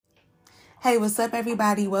Hey, what's up,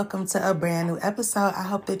 everybody? Welcome to a brand new episode. I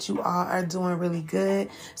hope that you all are doing really good.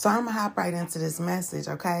 So I'm going to hop right into this message,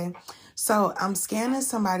 okay? So I'm scanning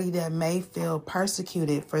somebody that may feel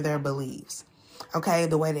persecuted for their beliefs, okay?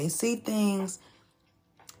 The way they see things,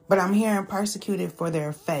 but I'm hearing persecuted for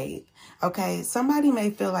their faith, okay? Somebody may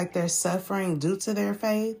feel like they're suffering due to their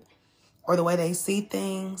faith or the way they see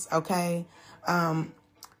things, okay?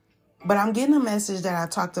 But I'm getting a message that I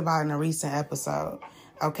talked about in a recent episode.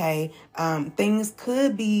 Okay. Things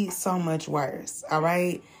could be so much worse. All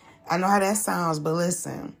right. I know how that sounds, but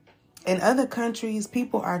listen, in other countries,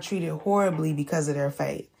 people are treated horribly because of their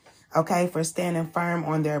faith. Okay. For standing firm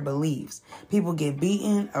on their beliefs. People get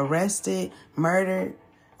beaten, arrested, murdered.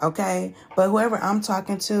 Okay. But whoever I'm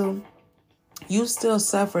talking to, you still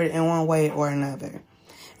suffered in one way or another.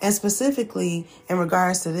 And specifically, in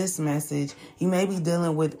regards to this message, you may be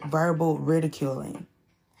dealing with verbal ridiculing.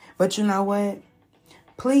 But you know what?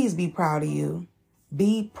 Please be proud of you.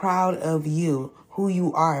 Be proud of you, who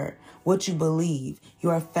you are, what you believe,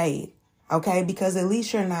 your faith. Okay? Because at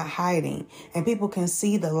least you're not hiding and people can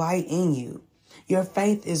see the light in you. Your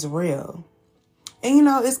faith is real. And you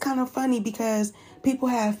know, it's kind of funny because people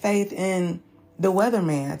have faith in the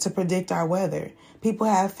weatherman to predict our weather. People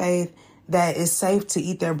have faith that it's safe to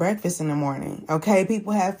eat their breakfast in the morning. Okay?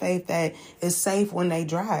 People have faith that it's safe when they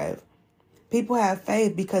drive. People have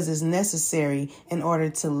faith because it's necessary in order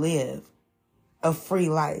to live a free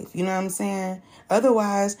life. You know what I'm saying?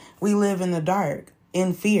 Otherwise, we live in the dark,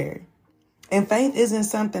 in fear. And faith isn't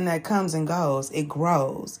something that comes and goes. It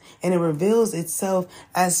grows and it reveals itself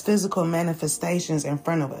as physical manifestations in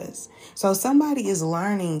front of us. So somebody is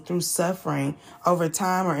learning through suffering over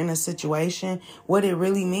time or in a situation what it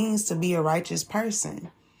really means to be a righteous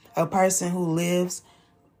person, a person who lives,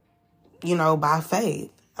 by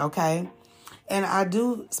faith. Okay. And I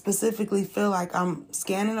do specifically feel like I'm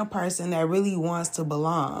scanning a person that really wants to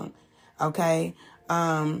belong. Okay.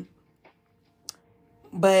 But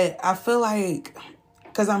I feel like,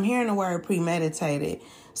 because I'm hearing the word premeditated.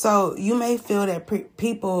 So you may feel that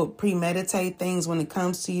people premeditate things when it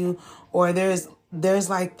comes to you, or there's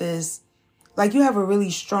like this, like you have a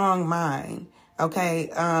really strong mind. Okay.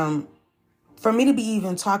 For me to be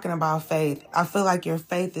even talking about faith, I feel like your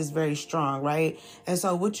faith is very strong, right? And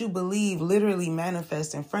so what you believe literally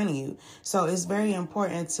manifests in front of you. So it's very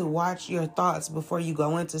important to watch your thoughts before you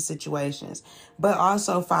go into situations, but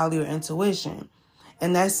also follow your intuition.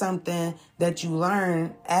 And that's something that you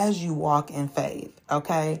learn as you walk in faith,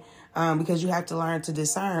 okay? Because you have to learn to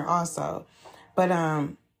discern also. But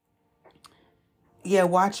yeah,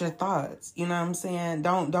 watch your thoughts. You know what I'm saying?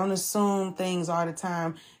 Don't assume things all the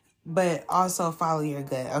time, but also follow your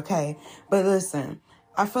gut, okay? But listen,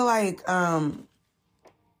 I feel like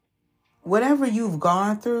whatever you've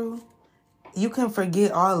gone through, you can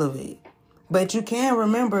forget all of it, but you can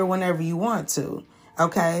remember whenever you want to,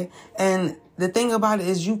 okay? And the thing about it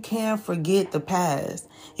is you can't forget the past.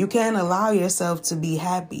 You can't allow yourself to be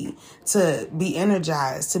happy, to be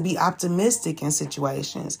energized, to be optimistic in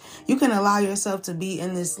situations. You can allow yourself to be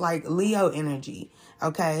in this like Leo energy,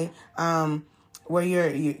 okay? Where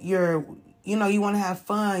you're you want to have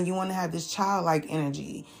fun. You want to have this childlike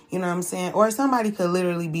energy. You know what I'm saying? Or somebody could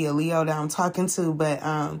literally be a Leo that I'm talking to, but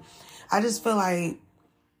I just feel like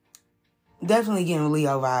definitely getting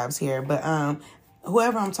Leo vibes here, but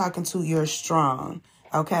whoever I'm talking to, you're strong.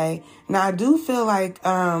 Okay. Now I do feel like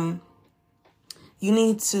you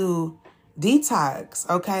need to detox,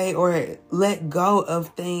 okay, or let go of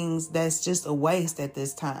things that's just a waste at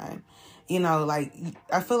this time. Like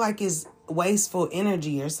I feel like it's wasteful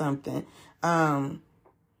energy or something. I'm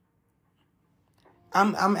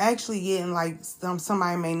actually getting like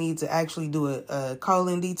somebody may need to actually do a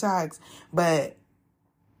colon detox, but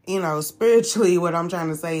spiritually, what I'm trying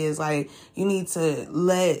to say is like, you need to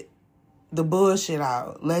let the bullshit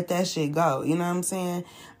out. Let that shit go. You know what I'm saying?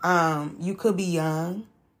 You could be young,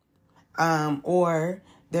 or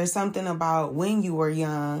there's something about when you were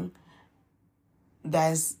young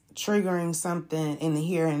that's triggering something in the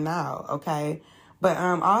here and now. Okay. But,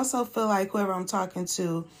 I also feel like whoever I'm talking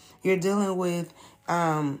to, you're dealing with,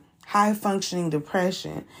 high functioning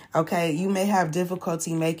depression. Okay. You may have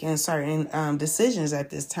difficulty making certain, decisions at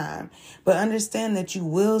this time, but understand that you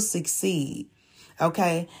will succeed.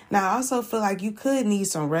 Okay. Now I also feel like you could need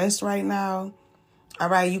some rest right now. All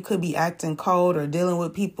right. You could be acting cold or dealing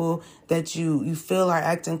with people that you feel are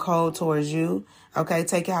acting cold towards you. Okay.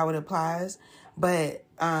 Take it how it applies. But,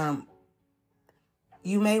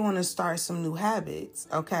 you may want to start some new habits.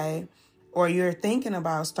 Okay. Or you're thinking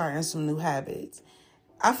about starting some new habits.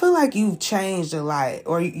 I feel like you've changed a lot,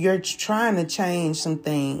 or you're trying to change some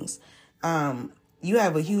things, you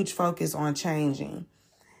have a huge focus on changing.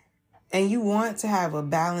 And you want to have a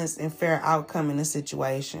balanced and fair outcome in a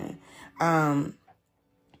situation.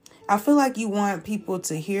 I feel like you want people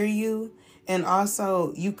to hear you. And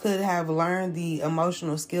also, you could have learned the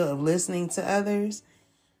emotional skill of listening to others.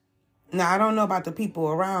 Now, I don't know about the people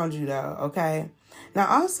around you, though, okay? Now,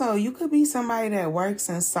 also, you could be somebody that works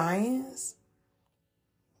in science.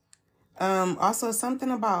 Also,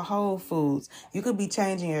 something about whole foods. You could be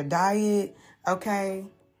changing your diet, okay?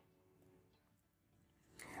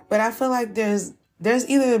 But I feel like there's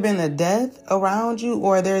either been a death around you,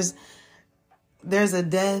 or there's a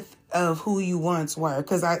death of who you once were.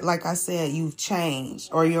 Because like I said, you've changed,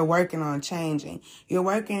 or you're working on changing. You're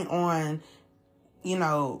working on,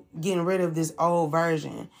 getting rid of this old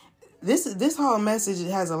version. This whole message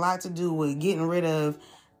has a lot to do with getting rid of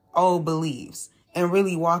old beliefs and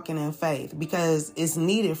really walking in faith, because it's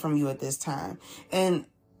needed from you at this time. And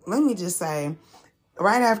let me just say,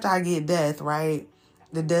 right after I get death, right?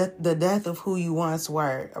 The death of who you once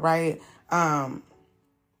were, right? Or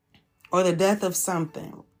the death of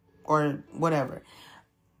something or whatever.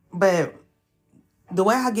 But the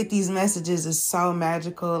way I get these messages is so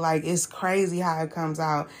magical. Like, it's crazy how it comes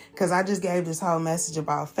out, because I just gave this whole message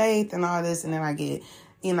about faith and all this, and then I get,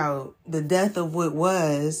 the death of what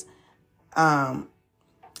was, and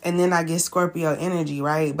then I get Scorpio energy,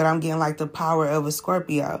 right? But I'm getting like the power of a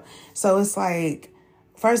Scorpio. So it's like,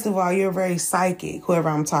 first of all, you're very psychic, whoever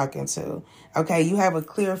I'm talking to. Okay, you have a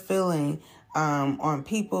clear feeling on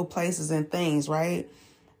people, places, and things, right?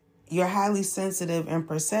 You're highly sensitive and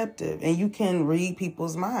perceptive, and you can read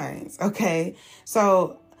people's minds, okay?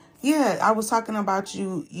 So, yeah, I was talking about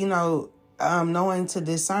you, knowing to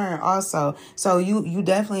discern also. So you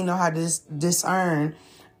definitely know how to discern.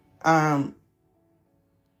 You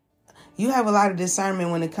have a lot of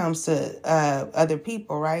discernment when it comes to other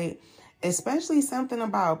people, right? Especially something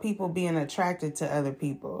about people being attracted to other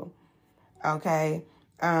people, okay?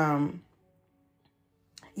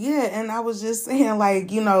 Yeah, and I was just saying, like,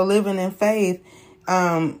 living in faith,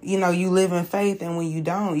 you live in faith, and when you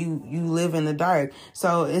don't, you live in the dark.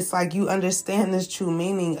 So it's like you understand this true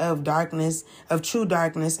meaning of darkness, of true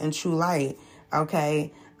darkness and true light,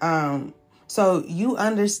 okay? So you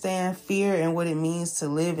understand fear and what it means to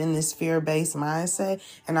live in this fear-based mindset,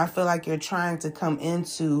 and I feel like you're trying to come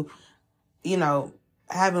into,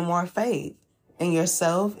 having more faith in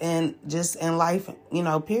yourself and just in life,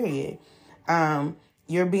 period.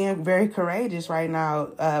 You're being very courageous right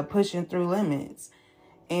now, pushing through limits.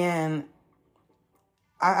 And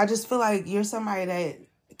I just feel like you're somebody that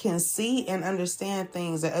can see and understand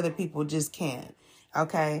things that other people just can't.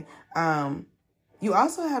 Okay. You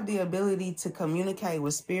also have the ability to communicate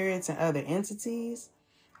with spirits and other entities.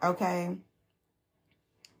 Okay.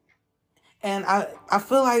 And I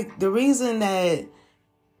feel like the reason that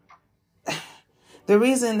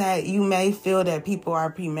you may feel that people are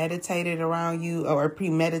premeditated around you or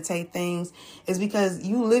premeditate things is because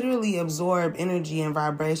you literally absorb energy and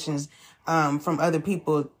vibrations from other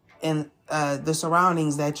people and the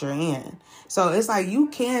surroundings that you're in. So it's like you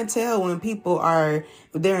can tell when people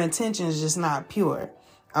their intentions just not pure.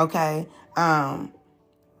 Okay.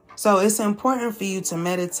 So it's important for you to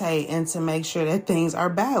meditate and to make sure that things are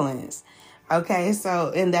balanced. Okay,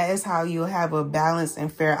 and that is how you'll have a balanced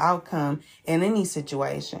and fair outcome in any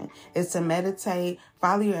situation. It's to meditate,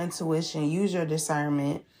 follow your intuition, use your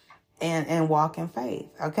discernment, and walk in faith.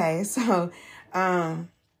 Okay, so,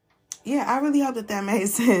 yeah, I really hope that made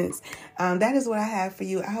sense. That is what I have for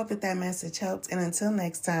you. I hope that message helped. And until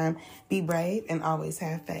next time, be brave and always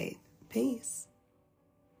have faith. Peace.